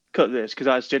cut this because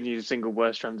that's genuinely the single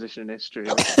worst transition in history.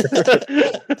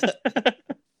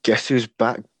 Guess who's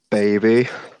back, baby?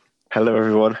 Hello,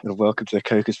 everyone, and welcome to the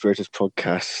Co-Conspirators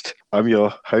podcast. I'm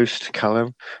your host,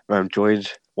 Callum, and I'm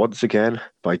joined once again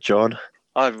by John.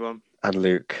 Hi, everyone. And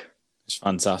Luke. It's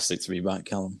fantastic to be back,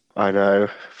 Callum. I know.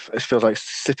 It feels like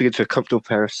slipping into a comfortable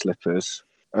pair of slippers.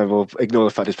 And we'll ignore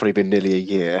the fact it's probably been nearly a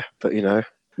year, but, you know,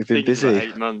 we've been busy. About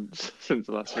 8 months since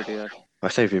the last video. I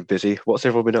say we've been busy. What's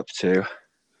everyone been up to,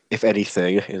 if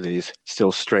anything, in these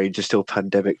still strange and still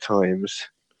pandemic times?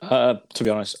 To be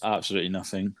honest, absolutely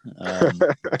nothing.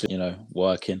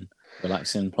 Working,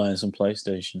 relaxing, playing some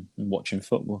PlayStation and watching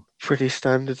football. Pretty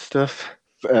standard stuff.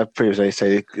 Pretty much they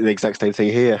say the exact same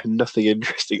thing here. Nothing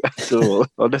interesting at all.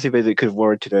 Well, nothing that could have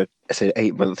warranted an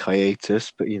 8-month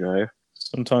hiatus, but you know.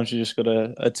 Sometimes you just got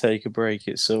to take a break.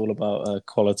 It's all about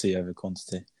quality over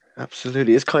quantity.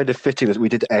 Absolutely. It's kind of fitting that we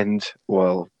did end,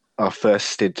 our first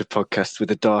stint of podcasts with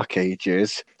the Dark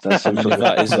Ages. That's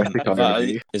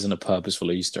that isn't a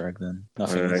purposeful Easter egg then.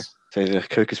 Nothing is. So the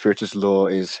Co-Conspirators lore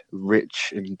is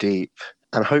rich and deep.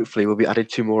 And hopefully we'll be adding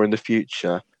 2 more in the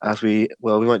future as we're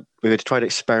going to try and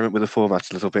experiment with the format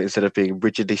a little bit instead of being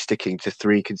rigidly sticking to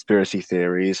 3 conspiracy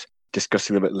theories,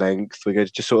 discussing them at length. We're going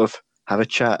to just sort of have a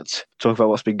chat, talk about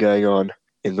what's been going on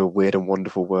in the weird and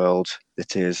wonderful world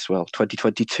that is,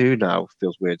 2022 now.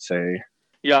 Feels weird saying.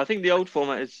 Yeah, I think the old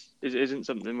format isn't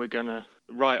something we're going to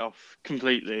write off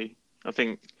completely. I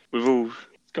think we've all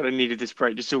kind of needed this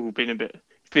break, just all been a bit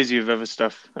busy with other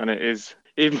stuff, and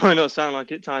it might not sound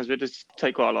like it at times, but it does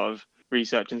take quite a lot of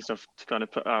research and stuff to kind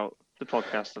of put out the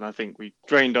podcast, and I think we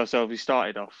drained ourselves. We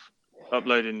started off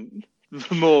uploading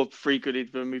more frequently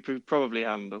than we could probably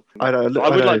handle. I would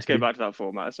like to go back to that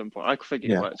format at some point. I think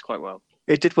it works quite well.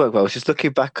 It did work well. Just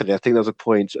looking back on it, I think there was a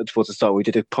point towards the start we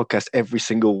did a podcast every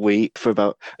single week for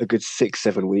about a good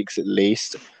 6-7 weeks at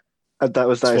least. And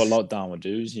that's what lockdown would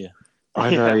do, yeah. I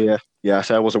know, yeah. Yeah,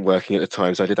 so I wasn't working at the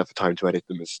time, so I did have the time to edit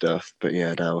them and stuff. But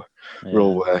yeah, now we're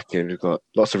all working. We've got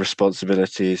lots of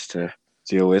responsibilities to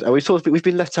deal with. And we've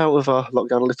been let out of our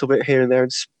lockdown a little bit here and there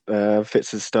in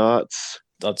fits and starts.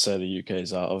 I'd say the UK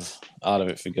is out of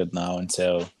it for good now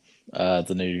until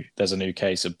there's a new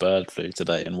case of bird flu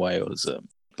today in Wales.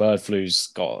 Bird flu's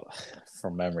got,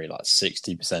 from memory, like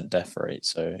 60% death rate.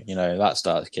 So, you know, that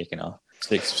starts kicking off.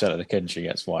 60% of the country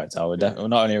gets wiped out. We're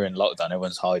not only in lockdown,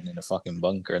 everyone's hiding in a fucking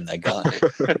bunker in their garden.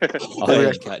 I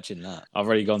ain't catching that. I've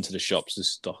already gone to the shops to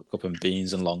stock up on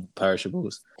beans and long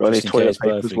perishables. Just in case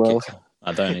bird flu kicks.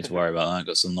 I don't need to worry about that. I've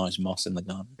got some nice moss in the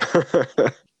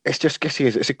garden. It's just guessing.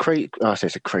 It's a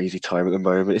crazy time at the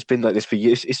moment. It's been like this for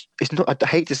years. It's not. I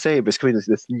hate to say it, but it's coming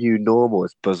this new normal.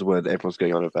 This buzzword that everyone's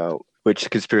going on about, which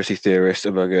conspiracy theorists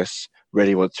among us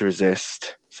really want to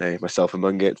resist. Say myself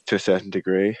among it to a certain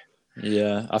degree.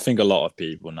 Yeah, I think a lot of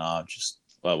people now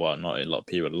not a lot of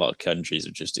people, a lot of countries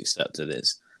have just accepted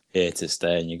it's here to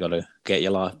stay, and you got to get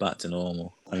your life back to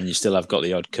normal. I mean, you still have got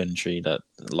the odd country that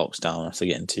locks down after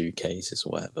getting 2 cases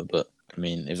or whatever, but I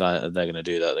mean, if they're going to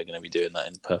do that, they're going to be doing that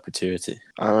in perpetuity.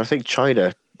 I think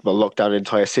China locked down an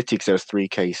entire city because there was 3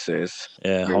 cases.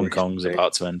 Yeah, Hong Kong's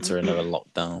about to enter another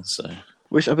lockdown, so...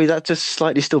 Which, I mean, that just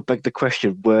slightly still begged the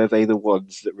question, were they the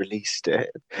ones that released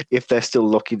it? If they're still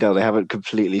locking down, they haven't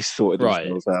completely sorted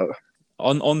themselves out.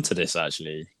 On to this,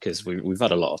 actually, because we've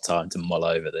had a lot of time to mull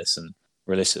over this, and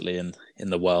realistically, in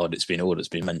the world, it's been all that's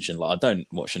been mentioned. Like, I don't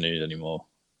watch the news anymore.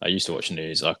 I used to watch the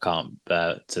news. I can't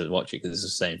bear to watch it because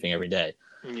it's the same thing every day.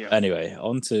 Yeah. Anyway,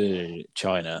 on to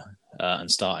China and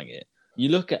starting it. You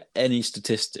look at any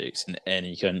statistics in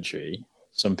any country,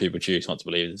 some people choose not to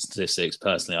believe the statistics.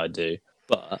 Personally, I do.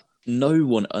 But no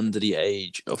one under the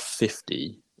age of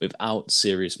 50 without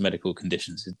serious medical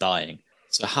conditions is dying.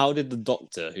 So how did the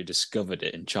doctor who discovered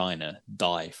it in China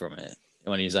die from it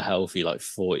when he's a healthy,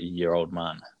 40-year-old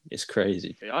man? It's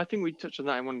crazy. I think we touched on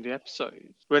that in one of the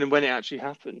episodes when it actually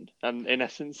happened. And in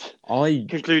essence, I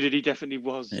concluded he definitely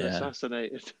was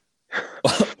assassinated.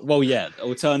 Well, yeah.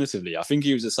 Alternatively, I think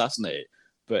he was assassinated.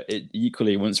 But it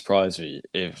equally wouldn't surprise me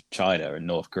if China and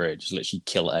North Korea just literally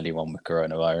kill anyone with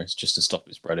coronavirus just to stop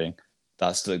it spreading.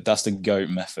 That's the GOAT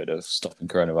method of stopping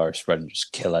coronavirus spreading.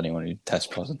 Just kill anyone who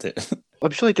tests positive.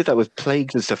 I'm sure they did that with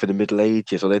plagues and stuff in the Middle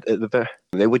Ages. Or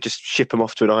they would just ship them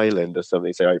off to an island or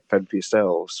something. Say, fend for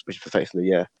yourselves, which is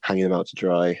effectively, hanging them out to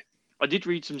dry. I did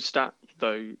read some stat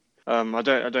though. I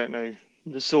don't know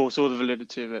the source or the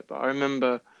validity of it, but I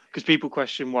remember. Because people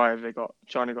question why have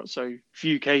China got so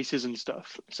few cases and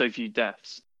stuff, so few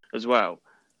deaths as well.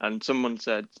 And someone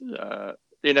said,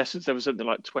 in essence, there was something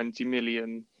like 20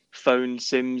 million phone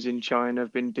SIMs in China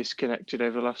have been disconnected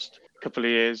over the last couple of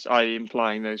years, i.e.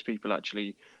 implying those people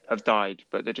actually have died,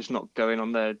 but they're just not going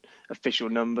on their official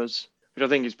numbers, which I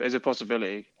think is a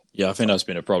possibility. Yeah, I think that's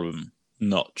been a problem,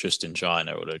 not just in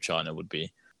China, although China would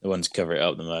be the one to cover it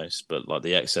up the most, but like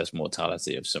the excess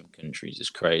mortality of some countries is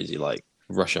crazy. Like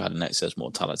Russia had an excess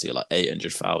mortality of like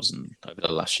 800,000 over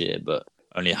the last year, but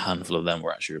only a handful of them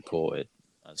were actually reported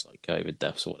as like COVID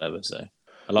deaths or whatever. So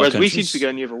whereas we seem to be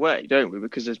going the other way, don't we?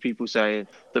 Because there's people saying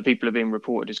that people are being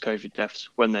reported as COVID deaths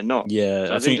when they're not. Yeah,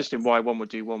 so it's interesting why one would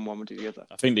do one would do the other.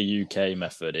 I think the UK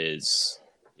method is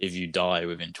if you die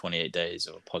within 28 days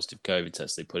of a positive COVID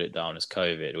test, they put it down as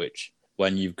COVID, which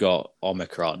when you've got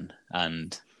Omicron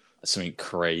and something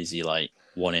crazy like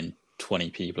 1 in 20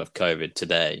 people have COVID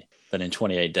today, then in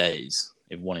 28 days,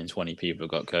 if 1 in 20 people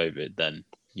have got COVID, then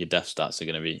your death stats are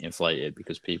going to be inflated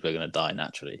because people are going to die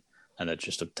naturally and they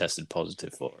just have tested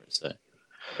positive for it. So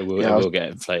it will get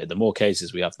inflated. The more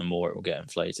cases we have, the more it will get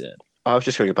inflated. I was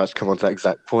just going about to come on to that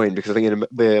exact point because I think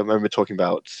I remember talking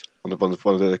about on one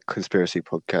of the conspiracy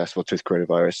podcasts with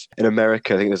coronavirus. In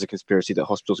America, I think there's a conspiracy that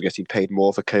hospitals are getting paid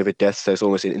more for COVID deaths, so it's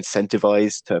almost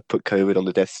incentivized to put COVID on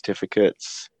the death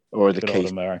certificates. Or the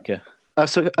case America.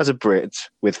 So as a Brit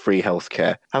with free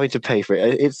healthcare, having to pay for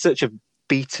it, it's such a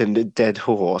beaten dead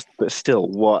horse. But still,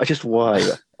 why? Just why?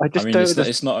 I mean,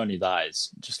 it's not only that.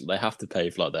 It's just they have to pay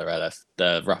for like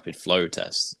their rapid flow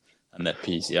tests and their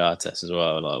PCR tests as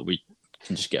well. Like we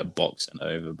can just get a box sent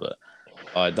over, but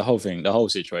the whole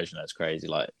situation that's crazy.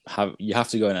 Like you have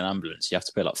to go in an ambulance. You have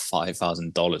to pay like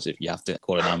 $5,000 if you have to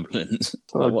call an ambulance.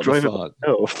 Like, what the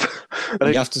fuck?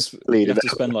 You have to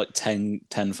spend like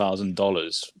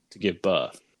 $10,000 to give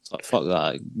birth. It's like fuck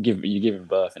that. You're giving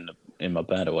birth in my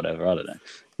bed or whatever. I don't know.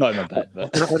 Not in my bed,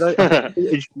 but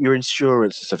your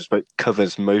insurance and stuff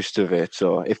covers most of it.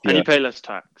 Or if you pay less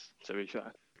tax, to be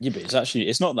fair. Yeah, but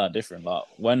it's not that different. Like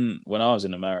when I was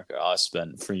in America, I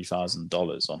spent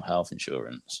 $3,000 on health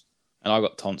insurance, and I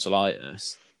got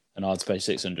tonsillitis, and I had to pay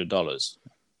 $600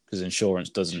 because insurance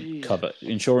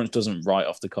doesn't write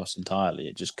off the cost entirely.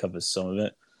 It just covers some of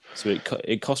it. So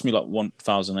it cost me like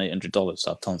 $1,800 to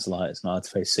have tonsillitis, and I had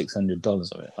to pay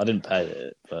 $600 of it. I didn't pay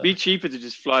it. But it'd be cheaper to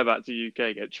just fly back to the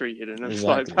UK, get treated, and then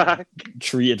fly back.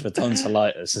 Treated for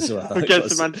tonsillitis as well.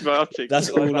 Get some antibiotics. That's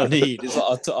all I need. It's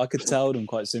like I could tell them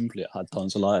quite simply I had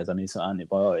tonsillitis. I need some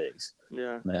antibiotics.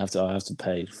 Yeah. And I have to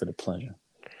pay for the pleasure.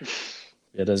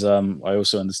 Yeah, there's I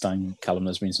also understand, Callum,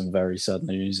 there's been some very sad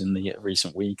news in the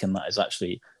recent week, and that has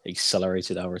actually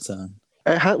accelerated our return.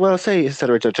 Well, I'll say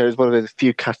accelerated is one of the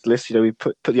few catalysts. We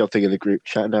put the odd thing in the group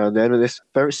chat now and then. And this,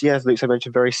 as Luke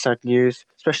mentioned, very sad news,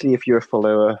 especially if you're a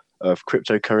follower of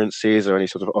cryptocurrencies or any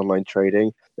sort of online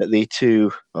trading. That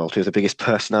two of the biggest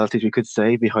personalities, we could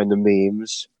say, behind the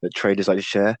memes that traders like to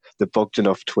share, the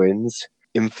Bogdanov twins,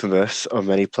 infamous on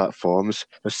many platforms,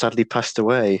 have sadly passed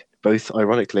away, both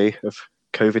ironically of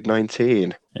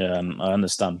COVID-19. Yeah, and I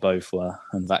understand both were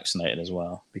unvaccinated as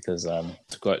well because,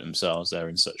 to quote themselves, they're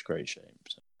in such great shape.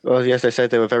 So. Well, yes, they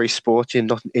said they were very sporty and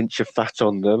not an inch of fat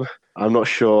on them. I'm not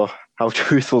sure how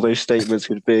truthful those statements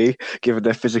would be, given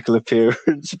their physical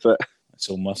appearance, but... It's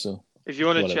all muscle. If you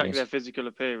want to check their physical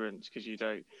appearance, because you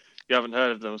haven't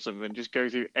heard of them or something, just go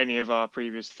through any of our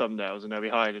previous thumbnails and they'll be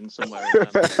hiding somewhere.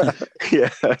 Yeah.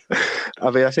 I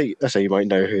mean, I think you might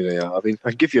know who they are. I mean, I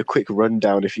can give you a quick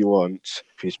rundown if you want.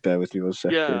 Please bear with me 1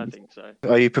 second. Yeah, I think so.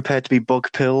 Are you prepared to be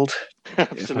bog-pilled?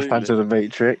 Absolutely. Fans of the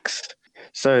Matrix.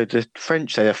 So the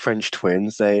French, they are French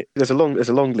twins. There's a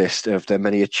long list of their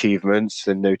many achievements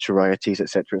and notorieties,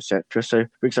 etc., etc. So,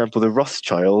 for example, the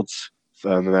Rothschilds,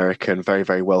 American, very,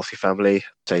 very wealthy family.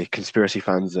 Say conspiracy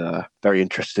fans are very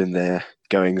interested in their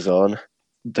goings on.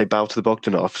 They bow to the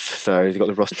Bogdanovs. So you've got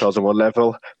the Rothschilds on one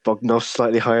level, Bogdanovs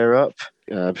slightly higher up,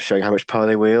 showing how much power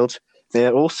they wield. They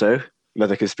are also,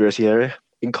 another conspiracy area,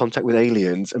 in contact with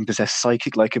aliens and possess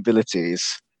psychic-like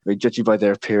abilities. I mean, judging by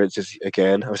their appearances,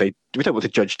 again, I would say we don't want to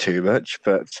judge too much,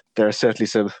 but there are certainly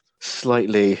some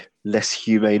slightly less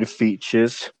humane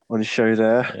features on show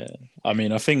there. Yeah. I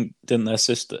mean, I think, didn't their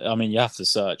sister... I mean, you have to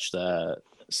search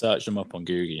them up on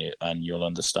Google and you'll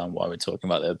understand why we're talking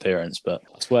about their appearance, but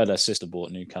I swear their sister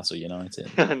bought Newcastle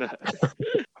United.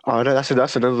 Oh, no, that's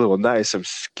another one. That is some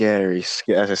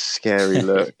that's a scary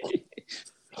look.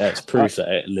 Yeah, it's proof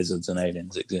that lizards and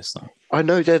aliens exist now. I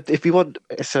know that if you want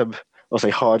some, I'll say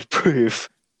hard proof,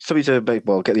 something to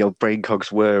get the old brain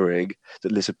cogs whirring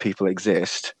that lizard people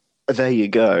exist, there you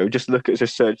go. Just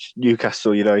search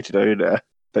Newcastle United owner.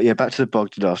 But yeah, back to the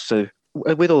Bogdanovs. So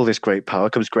with all this great power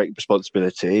comes great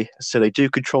responsibility. So they do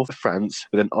control France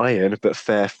with an iron but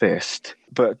fair fist,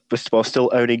 but while still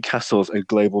owning castles and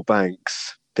global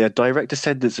banks. They are direct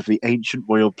descendants of the ancient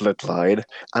royal bloodline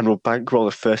and will bankroll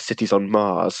the first cities on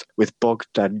Mars, with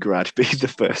Bogdangrad being the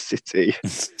first city.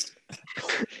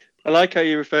 I like how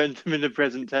you're referring to them in the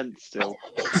present tense still.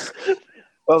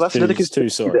 Well, that's another It's too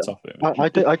conspiracy sore a topic.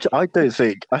 I don't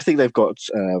think. I think they've got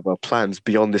plans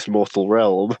beyond this mortal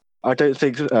realm. I don't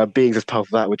think beings as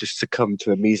powerful as that would just succumb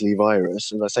to a measly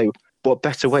virus. And I say, what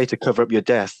better way to cover up your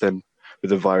death than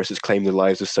with a virus that's claimed the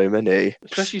lives of so many?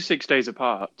 Especially 6 days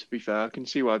apart, to be fair. I can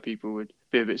see why people would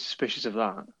be a bit suspicious of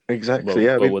that. Exactly.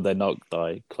 Yeah. Would they not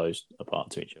die close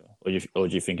apart to each other, or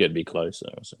do you think it'd be closer?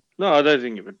 Or something? No, I don't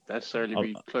think it would necessarily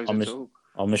be close at all.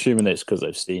 I'm assuming it's because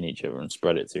they've seen each other and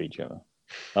spread it to each other.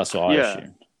 That's what I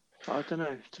assume. I don't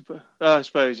know. I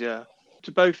suppose, yeah.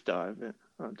 To both die a bit.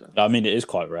 I don't know. I mean, it is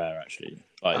quite rare, actually.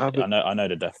 Like, I know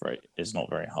the death rate is not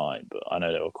very high, but I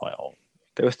know they were quite old.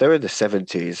 They were in the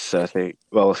 70s, I think.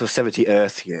 Well, so 70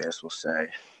 Earth years, we'll say.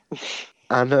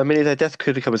 And I mean, their death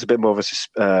could become as a bit more of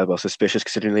a suspicious,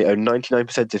 considering they own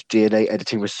 99% of DNA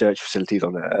editing research facilities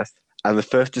on Earth. And the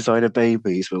first designer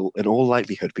babies will, in all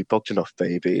likelihood, be Bogdanov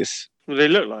babies. Well, they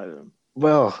look like them.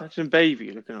 Well, imagine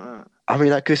baby looking at that. I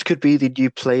mean, this could be the new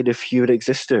plane of human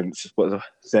existence. What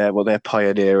they're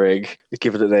pioneering,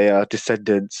 given that they are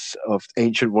descendants of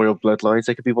ancient royal bloodlines,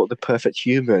 they could be what the perfect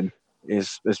human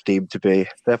is deemed to be.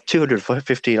 They have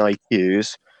 215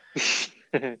 IQs,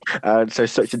 and so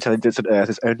such intelligence on Earth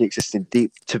has only existed in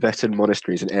deep Tibetan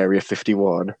monasteries in Area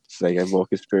 51. So they get more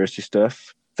conspiracy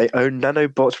stuff. They own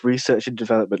nanobot research and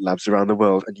development labs around the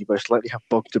world, and you most likely have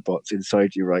Bogdabots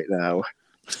inside you right now.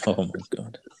 Oh my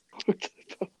god.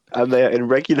 And they are in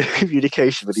regular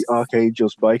communication with the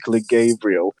archangels Michael and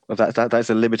Gabriel. Well, that's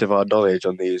a limit of our knowledge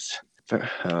on these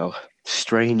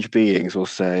strange beings, we'll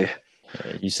say.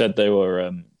 Yeah, you said they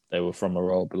were from a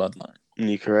royal bloodline.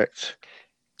 You're correct.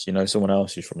 Do you know someone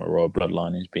else who's from a royal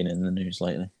bloodline who's been in the news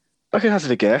lately? I can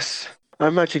hazard a guess. I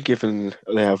imagine, given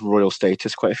they have royal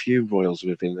status, quite a few royals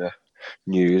have been in the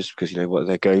news because what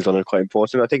their goings on are quite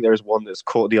important. I think there is one that's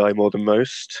caught the eye more than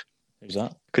most. Who's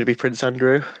that? Could it be Prince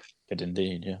Andrew? Could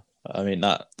indeed, yeah. I mean,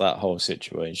 that whole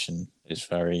situation is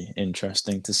very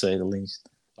interesting, to say the least.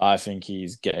 I think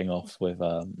he's getting off with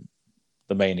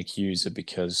the main accuser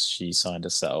because she signed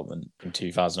a settlement in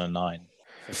 2009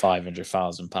 for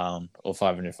 £500,000 or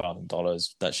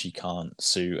 $500,000 that she can't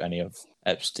sue any of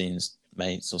Epstein's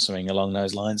mates or something along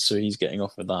those lines. So he's getting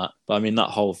off with that. But I mean, that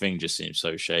whole thing just seems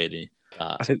so shady.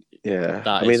 I think, yeah.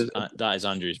 That is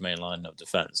Andrew's main line of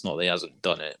defence. Not that he hasn't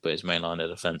done it, but his main line of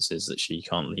defence is that she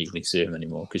can't legally sue him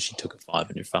anymore because she took a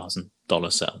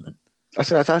 $500,000 settlement.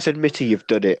 That's admitting you've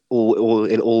done it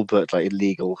all but like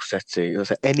illegal settings.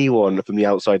 So anyone from the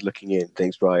outside looking in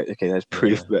thinks, right, okay, there's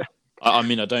proof there. I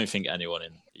mean, I don't think anyone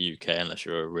in the UK, unless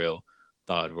you're a real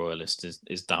diehard royalist,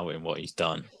 is doubting what he's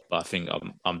done. But I think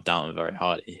I'm doubting very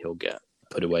highly he'll get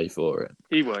put away for it.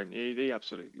 He won't. He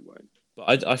absolutely won't.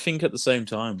 But I think at the same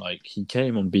time, like, he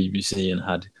came on BBC and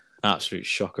had an absolute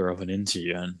shocker of an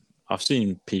interview, and I've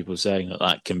seen people saying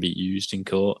that can be used in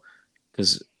court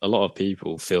because a lot of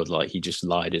people feel like he just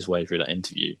lied his way through that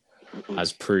interview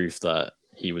as proof that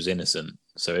he was innocent.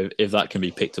 So if that can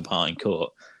be picked apart in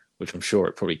court, which I'm sure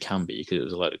it probably can be because it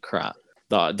was a load of crap.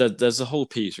 There's a whole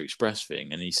Pizza Express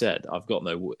thing, and he said,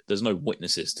 there's no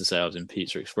witnesses to say I was in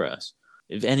Pizza Express.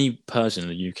 If any person in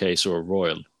the UK saw a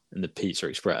royal in the Pizza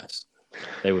Express,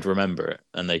 they would remember it,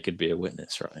 and they could be a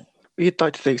witness, right? You'd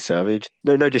like to think so. I mean,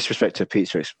 no disrespect to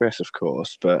Pizza Express, of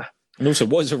course, but... And also,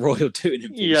 what is a royal doing in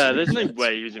Pizza Yeah, there's Express? no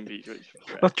way he was in Pizza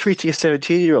Express. Well, treating a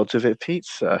 17-year-old to a bit of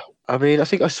pizza. I mean, I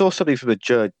think I saw something from the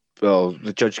judge. Well,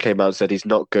 the judge came out and said he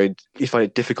find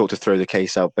it difficult to throw the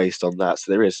case out based on that,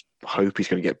 so there is hope he's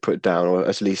going to get put down or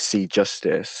at least see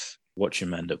justice. Watch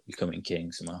him end up becoming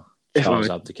king somehow. Charles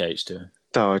abdicates to him.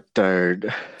 No, don't.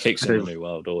 Kicks in the New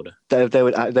World Order. There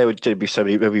would be so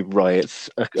many, there'd be riots.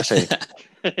 I say,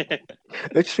 it'd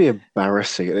just be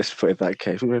embarrassing at this point in that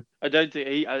case. I don't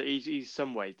think he's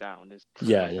some way down.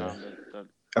 Yeah.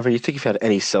 I mean, you think if he had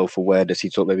any self-awareness,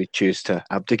 he'd sort of maybe choose to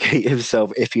abdicate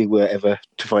himself if he were ever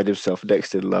to find himself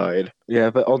next in line. Yeah,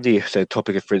 but on the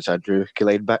topic of Prince Andrew,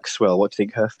 Ghislaine Maxwell, what do you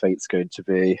think her fate's going to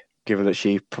be, given that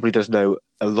she probably does know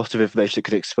a lot of information that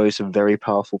could expose some very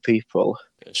powerful people?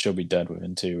 She'll be dead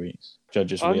within 2 weeks.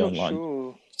 Judges will be online.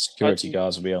 Sure. Security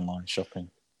guards will be online shopping.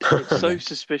 It's so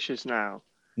suspicious now.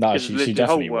 No, she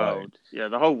definitely won't. Yeah,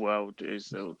 the whole world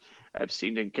is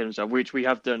Epstein didn't kill himself, which we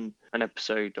have done an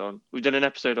episode on. We've done an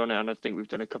episode on it, and I think we've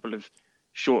done a couple of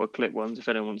shorter clip ones if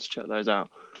anyone wants to check those out.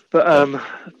 But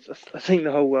I think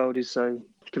the whole world is so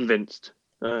convinced,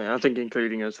 I think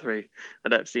including us three,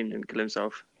 that Epstein didn't kill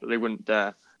himself, that they wouldn't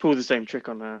dare pull the same trick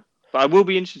on her. But I will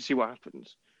be interested to see what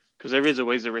happens, Because there is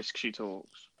always a risk she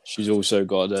talks. She's also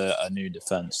got a new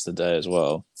defence today as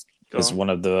well. Because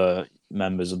one of the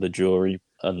members of the jury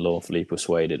unlawfully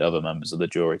persuaded other members of the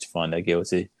jury to find her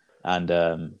guilty. And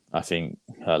I think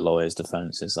her lawyer's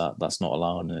defence is that that's not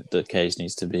allowed and the case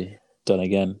needs to be done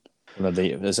again.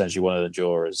 Essentially, one of the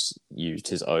jurors used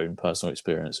his own personal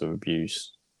experience of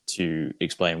abuse to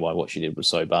explain why what she did was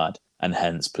so bad and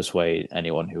hence persuade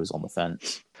anyone who was on the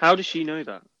fence. How does she know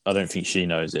that? I don't think she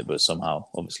knows it, but somehow,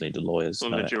 obviously, the lawyers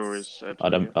One know of the it. jurors said.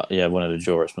 One of the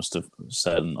jurors must have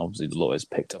said, and obviously the lawyers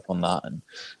picked up on that, and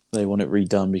they want it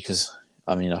redone because,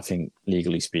 I mean, I think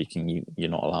legally speaking, you're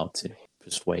not allowed to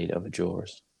persuade other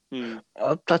jurors.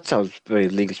 That sounds very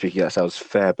legally speaking. That sounds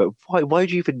fair, but why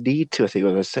do you even need to? I think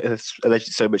when there's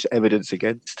allegedly so much evidence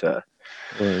against her.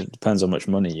 Well, it depends how much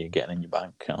money you're getting in your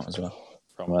bank account as well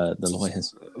from the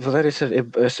lawyers. Well, then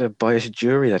it's a biased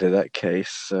jury then in that case.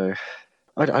 So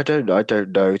I don't know. They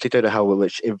don't know how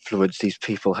much influence these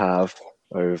people have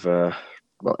over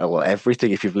well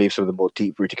everything. If you believe some of the more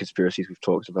deep-rooted conspiracies we've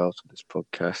talked about on this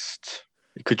podcast,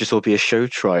 it could just all be a show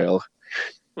trial.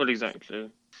 Well, exactly.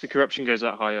 If the corruption goes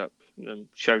that high up, then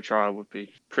show trial would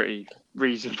be pretty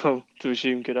reasonable to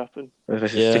assume could happen. If they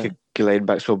stick a Ghislaine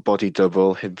Maxwell body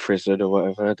double in prison or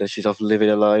whatever, then she's off living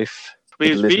a life.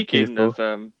 Speaking of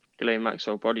Ghislaine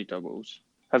Maxwell body doubles,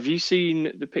 have you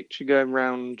seen the picture going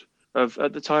round of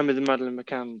at the time of the Madeleine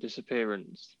McCann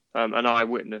disappearance? An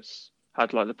eyewitness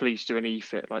had like the police do an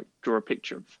e-fit, like draw a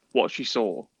picture of what she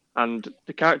saw, and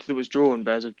the character that was drawn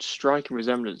bears a striking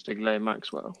resemblance to Ghislaine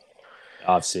Maxwell.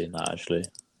 I've seen that actually,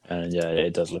 and yeah,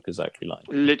 it does look exactly like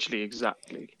her. Literally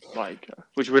exactly like her,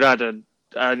 which would add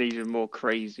an even more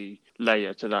crazy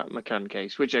layer to that McCann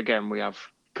case, which again we have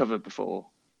covered before.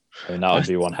 I mean, that would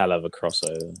be one hell of a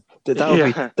crossover.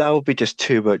 That would be just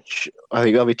too much. I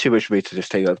think that would be too much for me to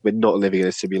just take that. We're not living in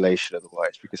a simulation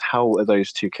otherwise, because how are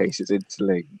those two cases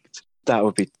interlinked? That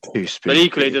would be too spooky. But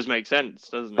equally, it does make sense,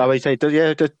 doesn't it? I would say,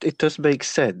 it does make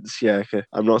sense. Yeah, okay.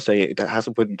 I'm not saying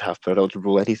wouldn't happen. I don't want to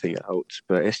rule anything out,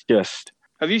 but it's just.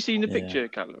 Have you seen the picture,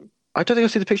 Callum? I don't think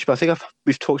I've seen the picture, but I think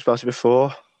we've talked about it before.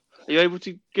 Are you able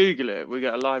to Google it? We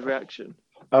get a live reaction.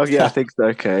 Oh yeah, I think so.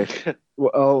 Okay.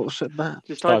 So Matt.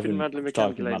 Just type in Madeleine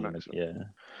McCann, Ghislaine Maxwell. Yeah.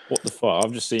 What the fuck?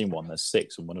 I've just seen one. There's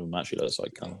 6, and one of them actually looks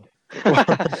like Callum.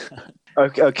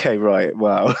 Okay, right.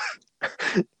 Wow.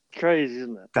 Crazy,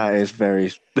 isn't it? That is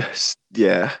very,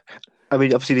 yeah. I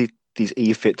mean, obviously these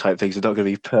e-fit type things are not going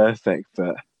to be perfect,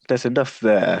 but there's enough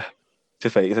there to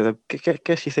think. I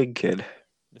guess you're thinking.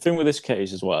 The thing with this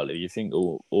case as well, you think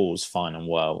all's fine and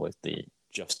well with the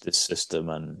justice system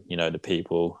and the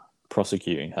people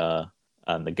prosecuting her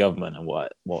and the government and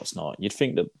what's not. You'd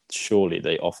think that surely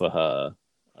they offer her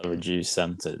a reduced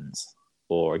sentence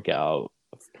or a get out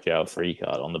of jail free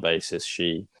card on the basis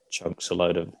she chunks a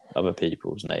load of other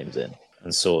people's names in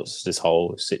and sorts this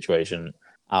whole situation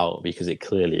out, because it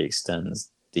clearly extends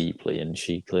deeply and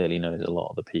she clearly knows a lot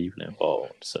of the people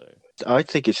involved. So I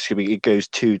think it goes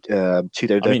too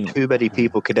too many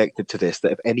people connected to this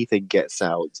that if anything gets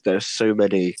out, there are so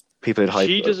many people in high.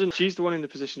 She's the one in the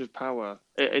position of power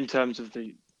in terms of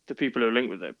the people who are linked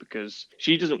with it, because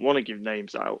she doesn't want to give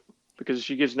names out, because if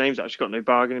she gives names out, she's got no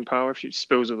bargaining power. If she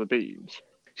spills all the beans,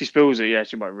 she spills it. Yeah,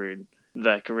 she might ruin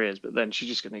their careers, but then she's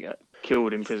just going to get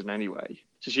killed in prison anyway.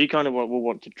 So she kind of will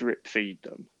want to drip feed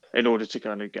them in order to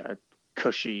kind of get a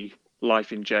cushy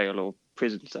life in jail or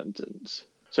prison sentence.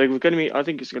 So I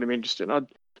think it's going to be interesting. I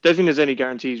don't think there's any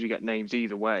guarantees we get names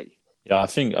either way. Yeah, I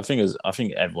think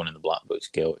everyone in the Black Book's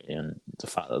guilty, and the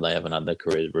fact that they haven't had their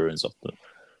careers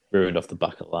ruined off the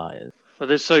back of liars. But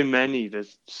there's so many.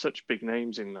 There's such big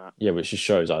names in that. Yeah, which just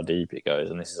shows how deep it goes,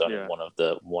 and this is only one of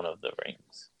the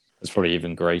rings. There's probably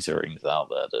even greater rings out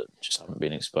there that just haven't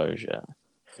been exposed yet.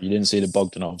 You didn't see the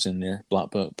Bogdanovs in the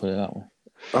Black Book, put it that way.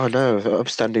 Oh no,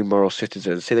 upstanding moral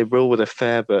citizens. See, they rule with a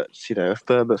firm but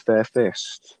fair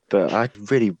fist. But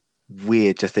really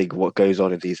weird to think what goes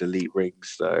on in these elite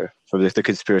rings, though, from the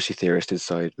conspiracy theorist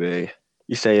inside me.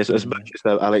 You say as much as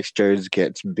Alex Jones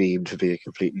gets memed for being a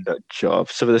complete nut job,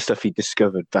 some of the stuff he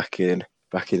discovered back in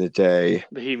the day.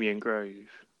 Bohemian Grove.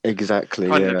 Exactly,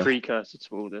 kind of a precursor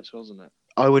to all this, wasn't it?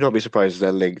 I would not be surprised if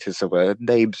they're linked in somewhere.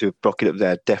 Names who are rocking up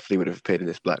there definitely would have appeared in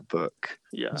this Black Book.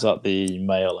 Yeah. Is that the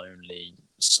male-only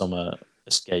summer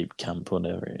escape camp or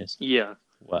whatever it is? Yeah.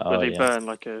 Where they burn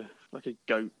like a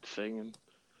goat thing, and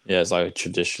it's like a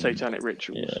tradition. Satanic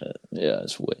rituals. Yeah,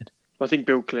 it's weird. I think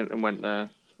Bill Clinton went there.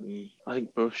 And I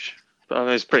think Bush. But I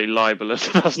mean, it's pretty libelous.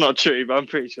 That's not true, but I'm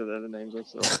pretty sure they're the names I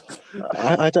saw.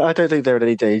 I don't think they're in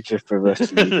any danger from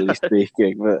us, legally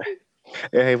speaking, but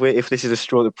if this is a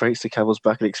straw that breaks the camel's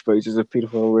back and exposes the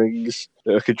paedophile rings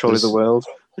that are controlling the world.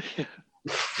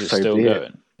 Is it So still be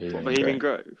it. going? What, Bohemian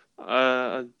Grove?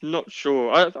 I'm not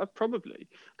sure. I probably,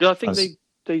 because I think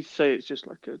they say it's just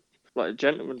like a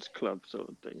gentleman's club sort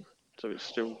of thing. So it's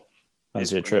still.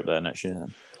 Fancy a trip there next year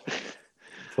then.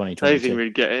 I don't think 2022.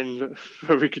 we'd get in,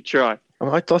 but we could try.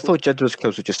 I thought gentlemen's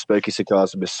clubs were just smoking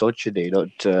cigars and misogyny, not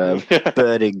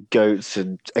burning goats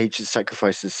and ancient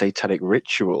sacrifices and satanic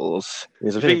rituals.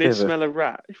 I think they'd smell a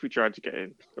rat if we tried to get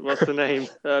in. What's the name?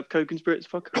 Co-Conspirators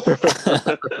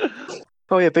podcast.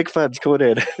 Oh yeah, big fans, come on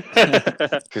in.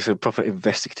 It's a proper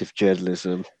investigative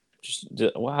journalism.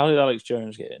 How did Alex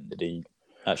Jones get in? Did he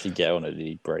actually get on, or did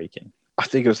he break in? I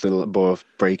think it was the more of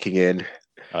breaking in.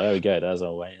 Oh, there we go. There's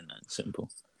our way in. Then. Simple.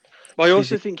 But I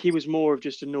also think he was more of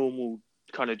just a normal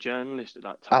kind of journalist at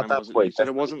that time, wasn't he? So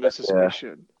there wasn't the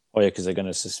suspicion. Oh yeah, because they're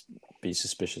going to be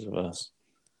suspicious of us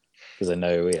because they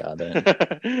know who we are. Don't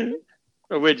they?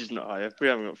 Well, we're just not high. We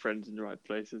haven't got friends in the right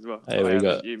place as well. Hey,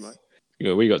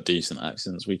 we got decent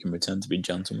accents. We can pretend to be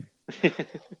gentlemen.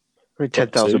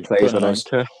 10,000 plays on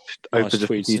Anchor. Opens a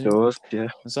few doors. Yeah,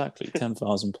 exactly.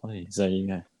 10,000 plays. There you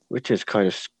go. Which is kind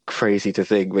of crazy to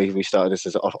think. We started this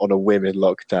as on a whim in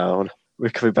lockdown. We're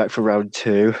coming back for round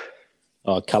 2.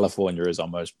 Oh, California is our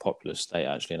most populous state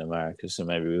actually in America, so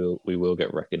maybe we will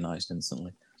get recognised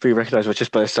instantly. If we recognise me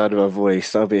just by the sound of my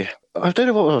voice, that'll be. I don't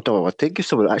know what I would think if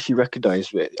someone actually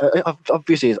recognised me.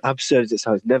 Obviously, as absurd as it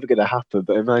sounds, it's never going to happen.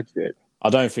 But imagine it. I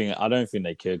don't think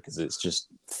they could because it's just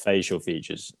facial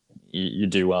features. You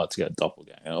do well to get a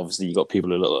doppelganger. Obviously, you got people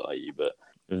who look like you, but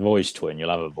a voice twin, you'll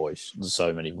have a voice. There's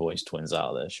so many voice twins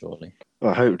out there, surely.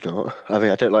 I hope not. I mean,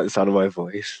 I don't like the sound of my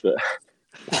voice, but.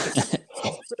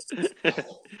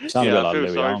 Sound a bit like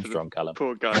Louis Armstrong, Callum.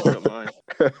 Poor guy's got mine.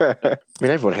 I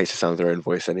mean, everyone hates the sound of their own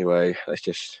voice anyway. It's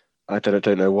just, I don't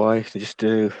know why. They just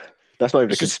do. That's not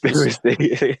even a conspiracy.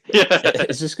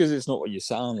 It's just because it's not what you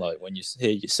sound like when you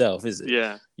hear yourself, is it?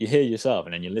 Yeah. You hear yourself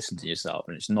and then you listen to yourself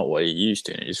and it's not what you're used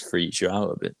to and it just freaks you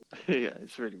out a bit. Yeah,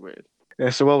 it's really weird. Yeah,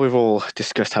 so while we've all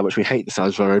discussed how much we hate the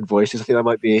sounds of our own voices, I think that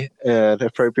might be an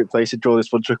appropriate place to draw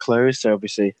this one to a close. So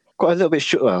obviously, quite a little bit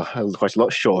short, quite a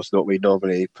lot shorter than what we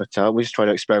normally put out. We're just trying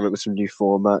to experiment with some new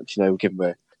formats. You know, given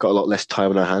we've got a lot less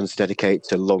time on our hands to dedicate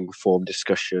to long-form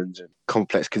discussions and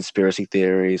complex conspiracy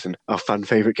theories and our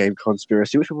fan-favourite game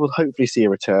Conspiracy, which we will hopefully see a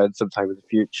return sometime in the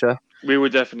future. We will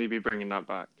definitely be bringing that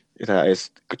back. That is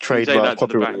a trademark,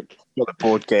 copyright, got the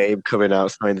board game coming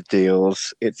out, sign the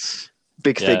deals. It's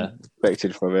big thing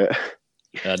expected from it.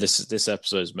 This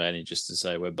episode is mainly just to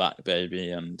say we're back,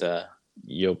 baby, and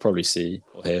you'll probably see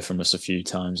or hear from us a few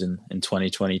times in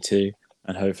 2022,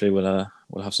 and hopefully we'll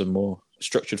have some more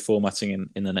structured formatting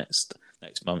in the next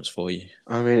months for you.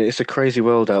 I mean, it's a crazy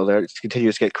world out there. It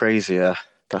continues to get crazier.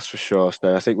 That's for sure.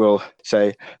 So I think we'll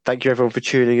say thank you everyone for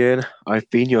tuning in. I've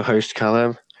been your host,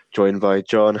 Callum, joined by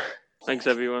John. Thanks,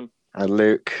 everyone. And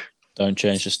Luke. Don't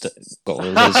change the got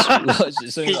all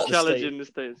this. Keep challenging the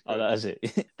status quo. Oh, that's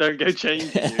it. Don't go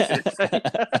changing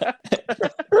it.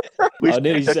 I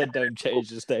nearly said don't change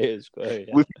the status quo.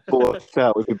 Yeah. We've been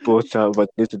bought out by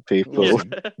different people. Yeah.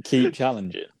 Keep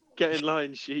challenging. Get in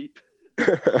line, sheep.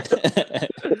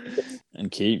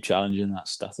 And keep challenging that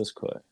status quo.